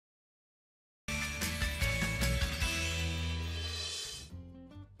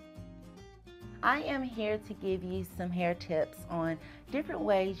I am here to give you some hair tips on different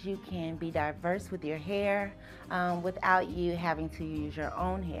ways you can be diverse with your hair without you having to use your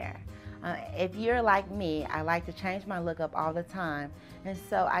own hair. If you're like me, I like to change my look up all the time, and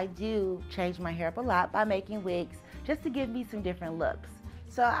so I do change my hair up a lot by making wigs just to give me some different looks.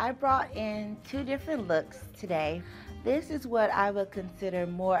 So I brought in two different looks today. This is what I would consider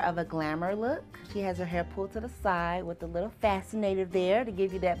more of a glamour look. She has her hair pulled to the side with a little fascinator there to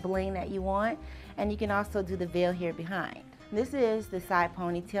give you that bling that you want. And you can also do the veil here behind. This is the side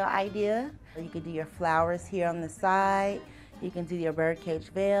ponytail idea. You could do your flowers here on the side. You can do your birdcage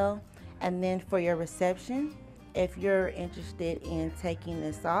veil. And then for your reception, if you're interested in taking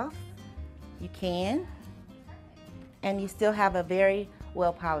this off, you can. And you still have a very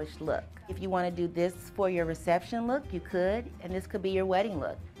well-polished look. If you want to do this for your reception look, you could, and this could be your wedding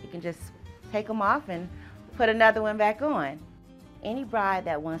look. You can just take them off and put another one back on. Any bride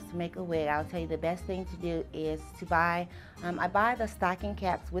that wants to make a wig, I'll tell you the best thing to do is to buy, I buy the stocking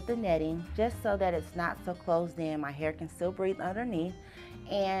caps with the netting just so that it's not so closed in. My hair can still breathe underneath,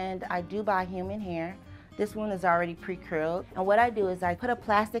 and I do buy human hair. This one is already pre-curled, and what I do is I put a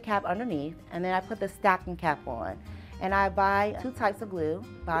plastic cap underneath, and then I put the stocking cap on. And I buy two types of glue,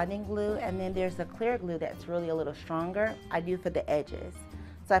 bonding glue, and then there's a clear glue that's really a little stronger. I do for the edges.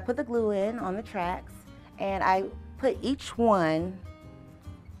 So I put the glue in on the tracks, and I put each one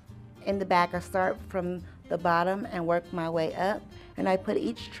in the back. I start from the bottom and work my way up, and I put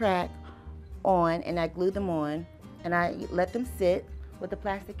each track on and I glue them on, and I let them sit with the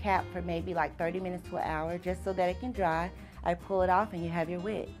plastic cap for maybe like 30 minutes to an hour just so that it can dry. I pull it off and you have your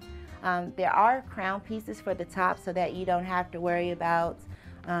wig. There are crown pieces for the top so that you don't have to worry about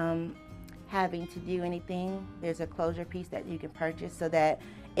having to do anything. There's a closure piece that you can purchase so that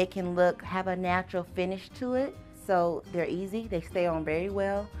it can have a natural finish to it. So they're easy, they stay on very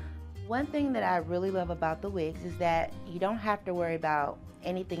well. One thing that I really love about the wigs is that you don't have to worry about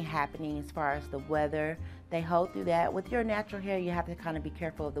anything happening as far as the weather. They hold through that. With your natural hair, you have to kind of be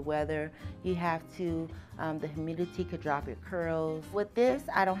careful of the weather. You have to, the humidity could drop your curls. With this,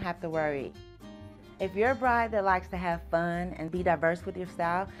 I don't have to worry. If you're a bride that likes to have fun and be diverse with your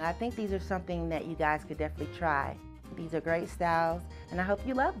style, I think these are something that you guys could definitely try. These are great styles, and I hope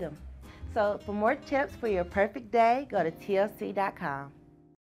you love them. So for more tips for your perfect day, go to TLC.com.